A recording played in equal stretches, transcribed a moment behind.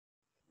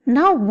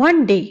Now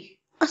one day,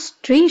 a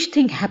strange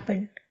thing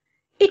happened.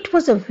 It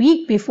was a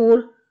week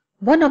before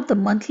one of the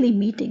monthly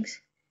meetings.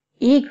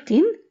 एक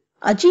दिन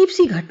अजीब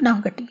सी घटना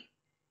घटी.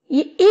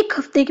 ये एक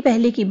हफ्ते के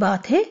पहले की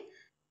बात है.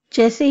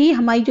 जैसे ही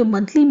हमारी जो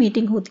मंथली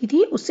मीटिंग होती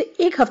थी उससे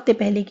एक हफ्ते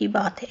पहले की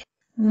बात है.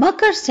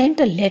 मकर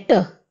sent a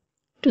letter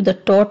to the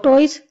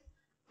tortoise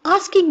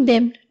asking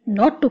them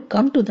not to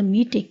come to the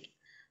meeting.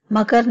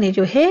 मकर ने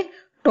जो है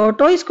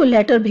टॉर्टोइस को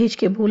लेटर भेज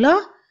के बोला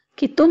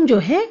कि तुम जो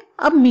है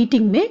अब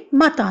मीटिंग में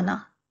मत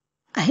आना.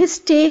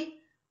 आहिस्ते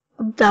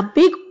the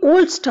big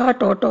old star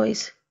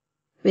tortoise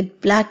with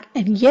black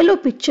and yellow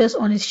pictures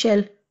on his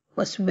shell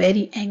was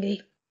very angry.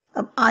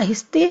 अब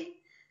आहिस्ते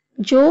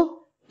जो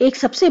एक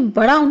सबसे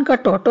बड़ा उनका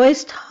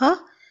टॉर्टोइस था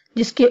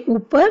जिसके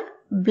ऊपर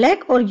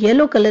ब्लैक और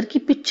येलो कलर की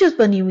पिक्चर्स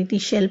बनी हुई थी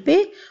शेल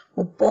पे,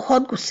 वो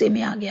बहुत गुस्से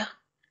में आ गया.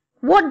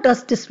 What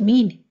does this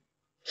mean?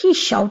 He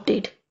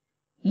shouted.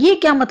 ये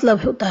क्या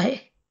मतलब होता है?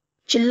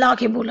 चिल्ला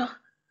के बोला.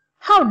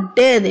 How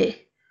dare they?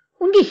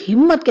 उनकी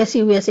हिम्मत कैसी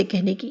हुई ऐसे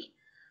कहने की.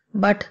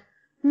 But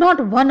not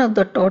one of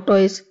the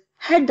tortoise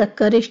had the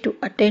courage to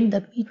attend the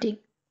meeting.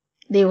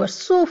 They were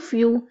so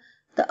few,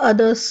 the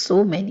others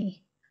so many.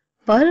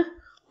 पर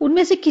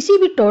उनमें से किसी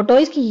भी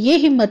टॉर्टोइस की ये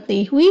हिम्मत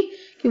नहीं हुई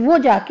कि वो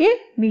जाके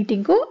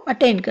मीटिंग को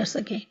अटेंड कर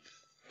सके,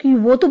 क्योंकि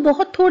वो तो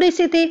बहुत थोड़े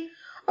से थे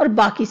और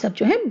बाकी सब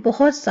जो है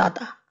बहुत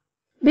ज्यादा.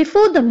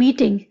 Before the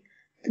meeting,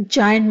 the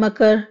giant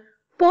makar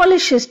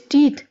polished his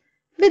teeth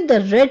with the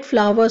red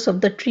flowers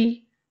of the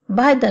tree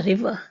by the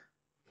river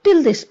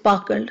till they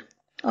sparkled.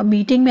 और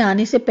मीटिंग में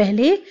आने से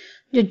पहले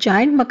जो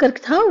जायंट मकर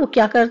था वो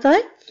क्या करता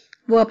है,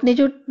 वो अपने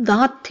जो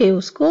दांत थे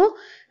उसको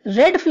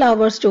रेड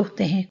फ्लावर्स जो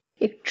होते हैं,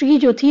 एक ट्री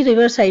जो थी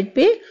रिवर साइड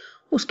पे,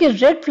 उसके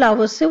रेड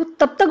फ्लावर्स से वो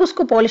तब तक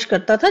उसको पॉलिश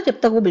करता था जब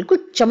तक वो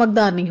बिल्कुल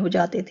चमकदार नहीं हो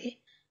जाते थे.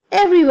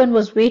 Everyone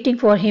was waiting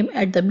for him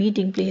at the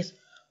meeting place.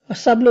 और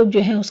सब लोग जो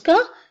है उसका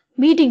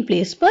मीटिंग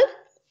प्लेस पर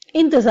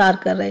इंतजार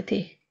कर रहे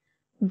थे.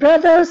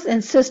 Brothers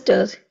and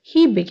sisters,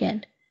 he began.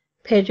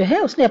 फिर जो है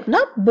उसने अपना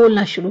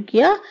बोलना शुरू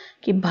किया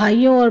कि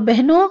भाइयों और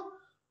बहनों,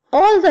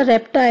 all the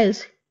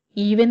reptiles,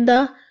 even the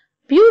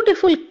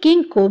beautiful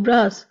king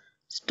cobras,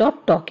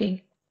 stop talking.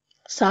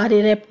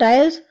 सारे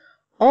रेप्टाइल्स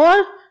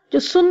और जो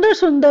सुंदर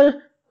सुंदर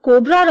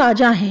कोबरा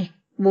राजा हैं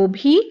वो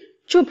भी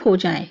चुप हो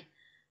जाएं.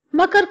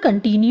 मकर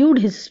कंटिन्यूड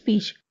हिज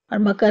स्पीच. और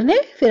मकर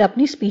ने फिर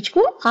अपनी स्पीच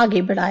को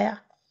आगे बढ़ाया.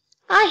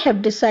 I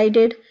have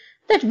decided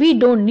that we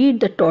don't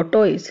need the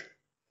tortoise.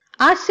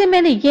 आज से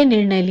मैंने ये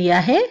निर्णय लिया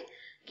है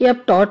कि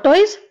अब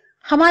टॉर्टोइस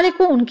हमारे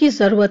को उनकी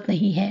जरूरत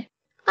नहीं है.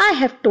 I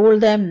have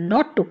told them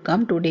not to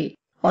come today.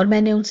 और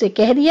मैंने उनसे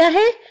कह दिया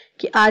है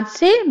कि आज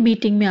से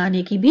मीटिंग में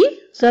आने की भी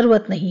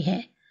जरूरत नहीं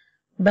है.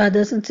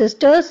 Brothers and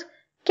sisters,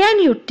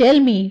 can you tell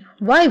me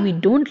why we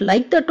don't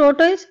like the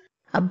tortoise?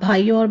 अब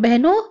भाइयों और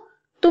बहनों,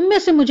 तुम में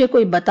से मुझे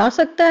कोई बता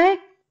सकता है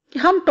कि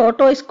हम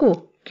टॉर्टोइस को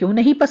क्यों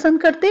नहीं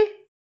पसंद करते?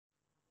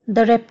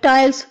 The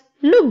reptiles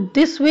looked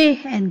this way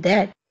and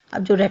that.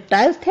 अब जो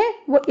रेप्टाइल्स थे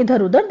वो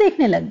इधर उधर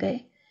देखने लग गए.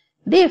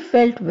 They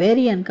felt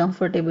very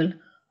uncomfortable.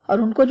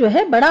 और उनको जो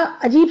है बड़ा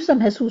अजीब सा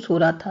महसूस हो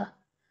रहा था.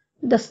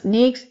 The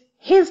snakes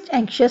hissed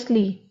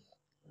anxiously.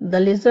 The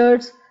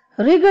lizards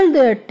wriggled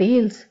their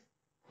tails.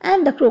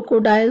 And the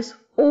crocodiles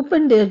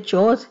opened their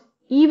jaws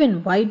even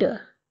wider.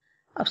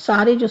 अब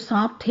सारे जो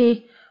सांप थे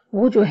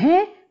वो जो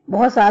है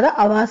बहुत ज्यादा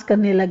आवाज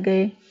करने लग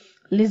गए.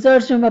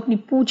 लिजर्ड्स जो अपनी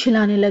पूंछ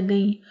हिलाने लग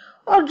गई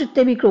और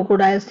जितने भी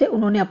क्रोकोडाइल्स थे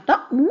उन्होंने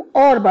अपना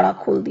मुंह और बड़ा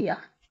खोल दिया.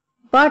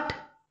 But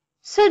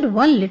said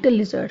one little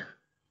lizard.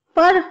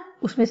 पर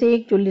उसमें से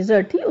एक जो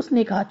लिजर्ड थी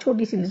उसने कहा,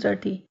 छोटी सी लिजर्ड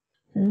थी.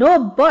 No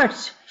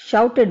buts,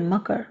 shouted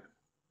Makar.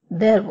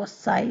 There was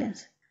silence.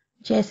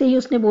 जैसे ही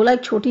उसने बोला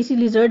एक छोटी सी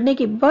लिजर्ड ने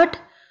कि बट,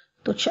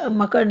 तो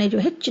मकर ने जो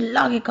है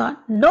चिल्ला के कहा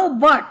नो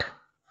बट.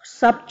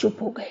 सब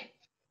चुप हो गए.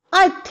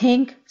 I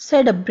think,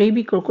 said a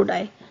baby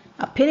crocodile.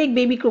 अब फिर एक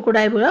बेबी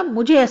क्रोकोडाइल बोला,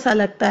 मुझे ऐसा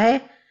लगता है.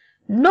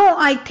 No,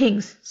 I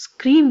think,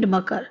 screamed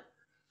Makar,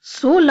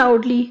 so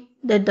loudly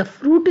that the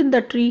fruit in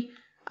the tree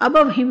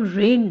above him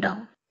rained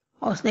down.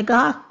 और उसने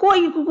कहा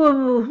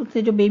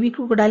उसने जो बेबी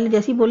क्रोकोडाइल ने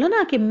जैसे ही बोला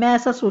ना कि मैं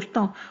ऐसा सोचता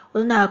हूं,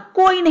 उसने कहा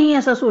कोई नहीं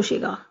ऐसा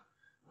सोचेगा.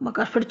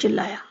 मकर फिर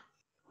चिल्लाया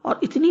और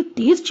इतनी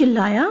तेज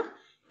चिल्लाया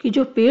कि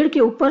जो पेड़ के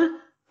ऊपर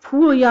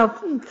फूल या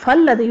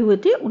फल लदे हुए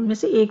थे उनमें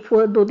से एक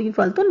दो तीन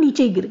फल तो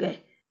नीचे ही गिर गए.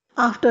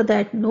 After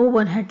that no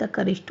one had the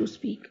courage to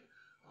speak.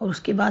 और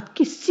उसके बाद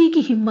किसी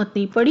की हिम्मत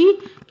नहीं पड़ी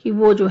कि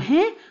वो जो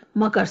है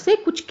मकर से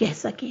कुछ कह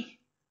सके.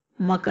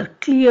 मकर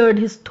cleared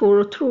his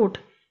throat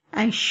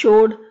and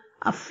showed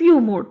a few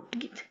more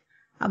teeth.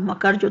 अब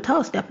मकर जो था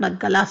उसने अपना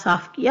गला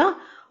साफ किया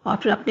और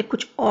फिर अपने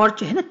कुछ और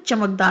जो है ना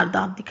चमकदार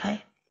दांत दिखाए.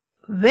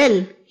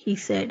 Well, he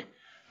said.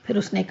 फिर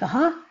उसने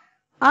कहा,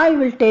 I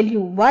will tell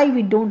you why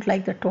we don't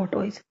like the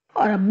tortoise.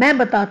 और अब मैं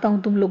बताता हूं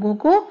तुम लोगों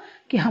को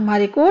कि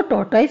हमारे को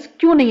टॉर्टोइस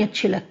क्यों नहीं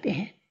अच्छे लगते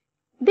हैं.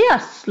 They are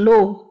slow,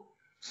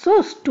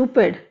 so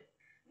stupid,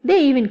 they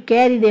even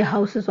carry their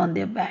houses on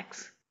their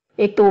backs.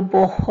 एक तो वो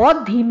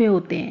बहुत धीमे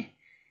होते हैं,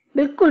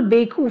 बिल्कुल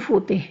बेवकूफ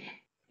होते हैं,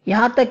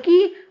 यहां तक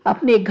कि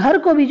अपने घर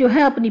को भी जो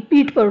है अपनी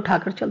पीठ पर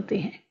उठाकर चलते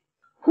हैं.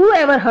 Who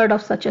ever heard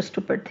of such a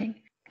stupid thing?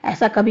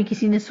 ऐसा कभी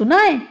किसी ने सुना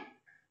है?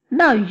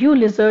 Now you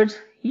lizards,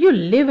 you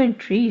live in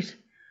trees.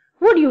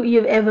 Would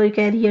you ever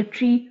carry a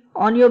tree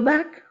on your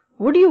back?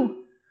 Would you?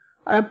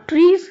 और अब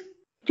trees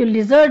जो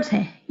lizards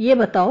हैं, ये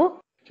बताओ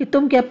कि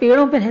तुम क्या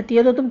पेड़ों पे रहती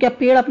है तो तुम क्या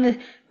पेड़ अपने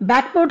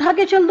बैक पे उठा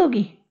के चल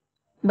दोगी?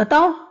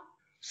 बताओ.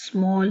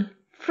 Small,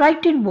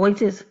 frightened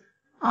voices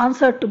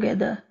answered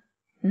together.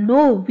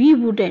 No, we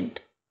wouldn't.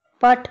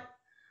 But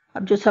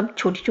अब जो सब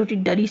छोटी छोटी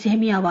डरी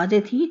सहमी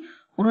आवाजें थी,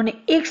 उन्होंने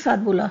एक साथ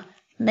बोला,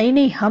 नहीं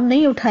नहीं, हम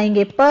नहीं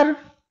उठाएंगे. पर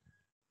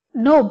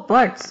No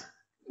buts.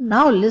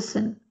 Now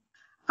listen.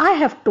 I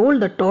have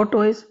told the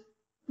tortoise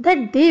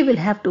that they will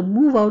have to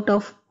move out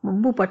of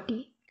bamboo पट्टी.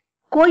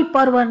 कोई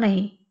परवर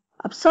नहीं.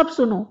 अब सब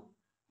सुनो.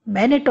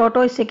 मैंने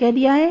टॉर्टोइस से कह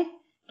दिया है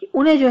कि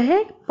उन्हें जो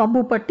है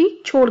बम्बू पट्टी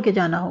छोड़ के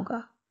जाना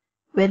होगा.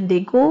 When they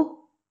go,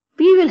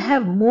 we will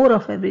have more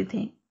of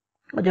everything.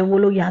 और जब वो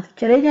लोग यहाँ से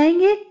चले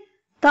जाएंगे,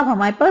 तब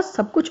हमारे पास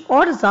सब कुछ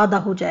और ज्यादा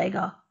हो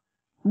जाएगा.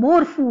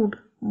 More food,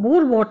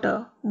 more water,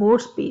 more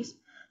space.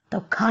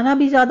 तब खाना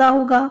भी ज्यादा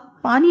होगा,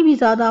 पानी भी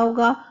ज्यादा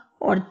होगा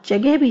और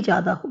जगह भी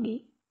ज्यादा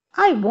होगी.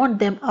 I want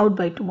them out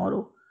by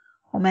tomorrow.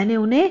 और मैंने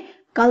उन्हें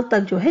कल तक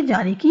जो है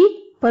जाने की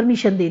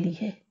परमिशन दे दी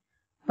है.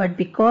 But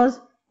because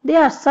they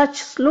are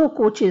such slow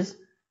coaches,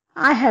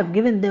 I have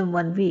given them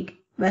 1 week.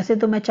 वैसे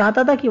तो मैं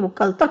चाहता था कि वो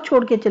कल तक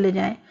छोड़ के चले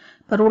जाएं,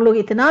 पर वो लोग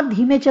इतना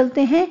धीमे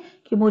चलते हैं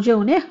कि मुझे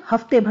उन्हें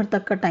हफ्ते भर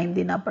तक का टाइम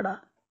देना पड़ा.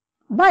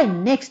 By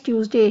next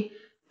Tuesday,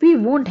 we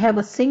won't have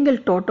a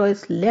single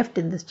tortoise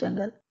left in this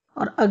jungle.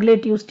 और अगले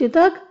ट्यूसडे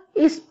तक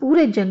इस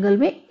पूरे जंगल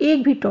में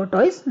एक भी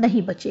टॉर्टोइस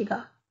नहीं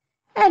बचेगा.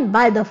 And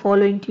by the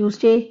following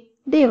Tuesday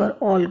they were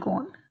all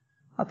gone.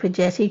 और फिर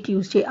जैसे ही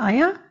ट्यूसडे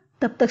आया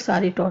तब तक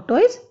सारे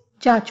टॉर्टोइस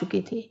जा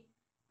चुके थे.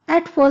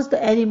 At first the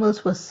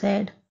animals were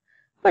sad,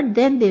 but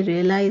then they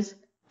realise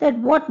that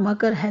what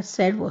Makar had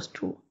said was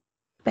true.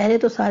 पहले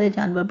तो सारे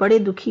जानवर बड़े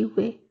दुखी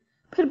हुए,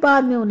 फिर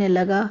बाद में उन्हें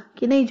लगा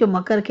कि नहीं, जो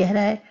मकर कह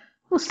रहा है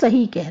वो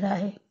सही कह रहा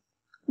है.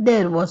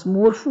 There was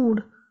more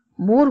food,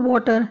 more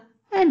water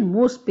and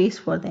more space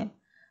for them.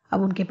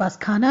 अब उनके पास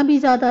खाना भी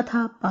ज्यादा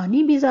था,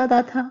 पानी भी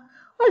ज्यादा था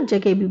और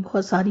जगह भी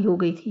बहुत सारी हो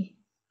गई थी.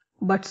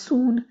 But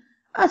soon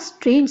a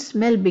strange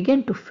smell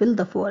begin to fill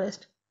the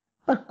forest.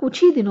 और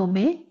कुछ ही दिनों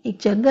में एक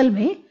जंगल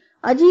में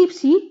अजीब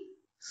सी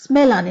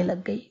स्मेल आने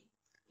लग गई.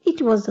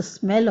 It was the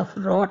smell of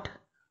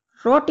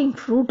rotting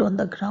fruit on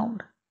the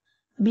ground.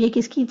 अब ये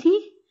किसकी थी?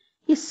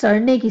 ये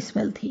सड़ने की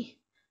स्मेल थी.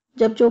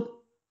 जब जो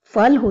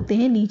फल होते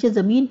हैं नीचे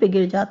जमीन पे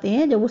गिर जाते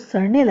हैं, जब वो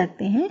सड़ने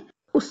लगते हैं,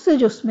 उससे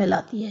जो स्मेल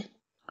आती है.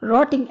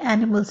 Rotting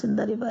animals in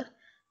the river,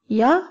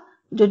 या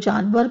जो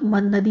जानवर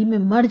नदी में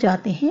मर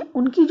जाते हैं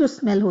उनकी जो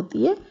स्मेल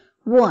होती है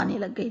वो आने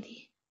लग गई थी.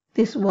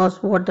 This was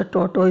what the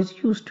tortoise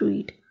used to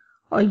eat.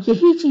 और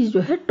यही चीज जो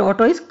है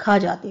टॉर्टोइस खा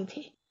जाते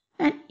थे.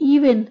 And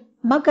even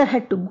Makar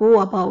had to go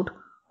about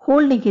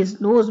holding his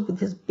nose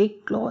with his big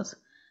clause.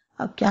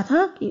 अब क्या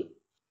था कि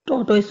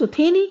टॉर्टोइस तो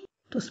थे नहीं,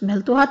 तो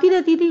स्मेल तो आती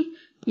रहती थी.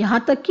 यहां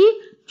तक कि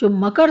जो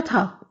मकर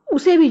था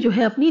उसे भी जो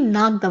है अपनी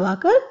नाक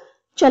दबाकर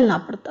चलना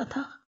पड़ता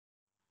था.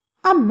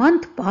 A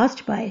month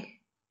passed by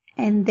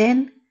and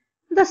then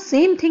the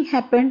same thing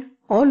happened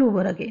all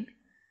over again.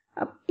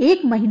 अब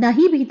एक महीना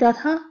ही बीता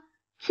था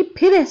कि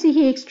फिर ऐसी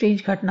ही एक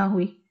स्ट्रेंज घटना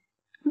हुई.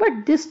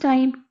 But this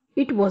time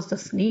it was the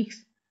snakes.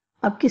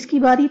 अब किसकी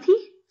बारी थी?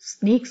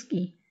 स्नेक्स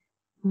की.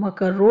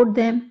 मकर wrote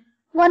them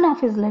one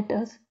of his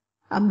letters.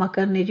 अब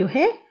मकर ने जो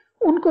है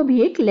उनको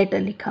भी एक लेटर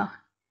लिखा.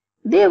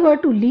 They were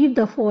to leave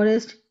the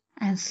forest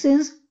and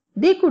since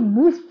they could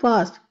move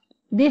fast,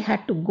 they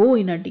had to go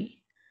in a day.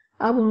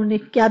 अब उन्होंने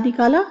क्या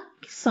निकाला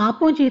कि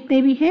सांपों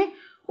जितने भी हैं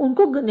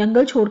उनको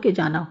जंगल छोड़ के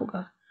जाना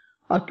होगा.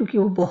 और क्योंकि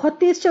वो बहुत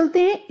तेज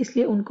चलते हैं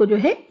इसलिए उनको जो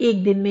है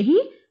एक दिन में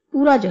ही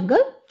पूरा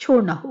जंगल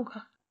छोड़ना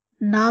होगा.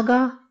 Naga,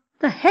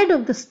 the head of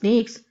the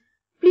snakes,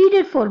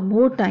 pleaded for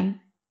more time,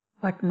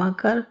 but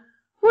Makar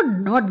would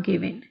not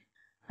give in.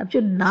 अब जो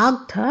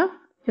नाग था,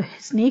 जो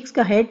स्नेक्स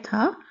का हेड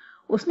था,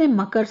 उसने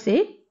मकर से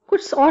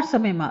कुछ और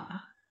समय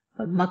मांगा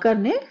और मकर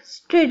ने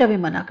स्ट्रेट अवे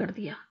मना कर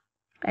दिया.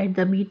 At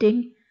the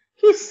meeting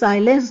he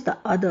silenced the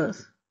others,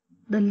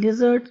 the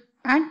lizards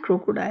and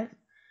crocodiles.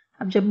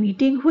 अब जब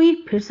मीटिंग हुई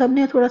फिर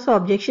सबने थोड़ा सा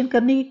ऑब्जेक्शन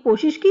करने की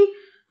कोशिश की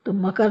तो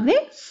मकर ने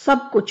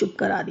सबको चुप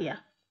करा दिया,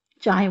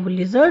 चाहे वो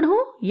लिजर्ड हो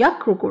या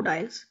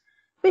crocodiles,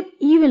 with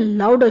even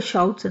louder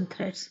shouts and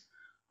threats.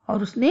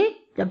 और उसने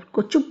जब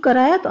उसको चुप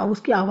कराया तो अब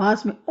उसकी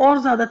आवाज में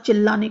और ज्यादा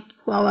चिल्लाने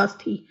की आवाज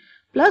थी,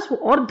 प्लस वो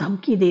और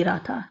धमकी दे रहा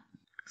था.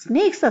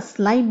 Snakes are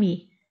slimy,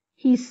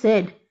 he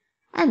said,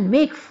 and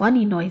make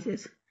funny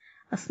noises.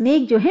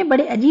 Snake जो है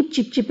बड़े अजीब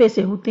चिपचिपे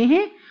से होते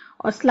हैं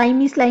और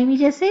स्लाइमी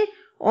जैसे,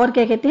 और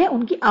क्या कहते हैं,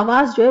 उनकी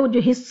आवाज जो है वो जो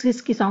हिस हिस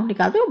की साउंड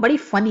निकालते हैं वो बड़ी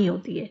फनी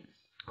होती है.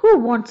 Who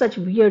wants such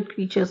weird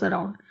creatures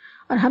around?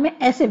 और हमें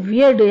ऐसे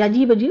वियर्ड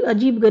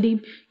अजीब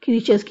गरीब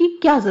क्रीचर्स की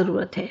क्या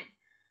जरूरत है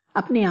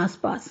अपने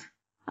आसपास.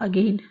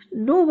 Again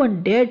no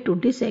one dare to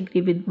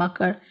disagree with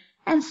Makar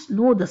and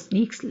snow the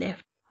snakes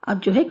left. अब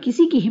जो है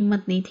किसी की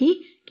हिम्मत नहीं थी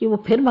कि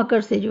वो फिर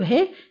मकर से जो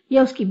है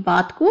या उसकी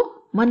बात को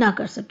मना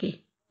कर सके,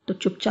 तो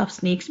चुपचाप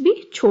स्नेक्स भी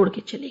छोड़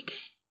के चले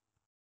गए.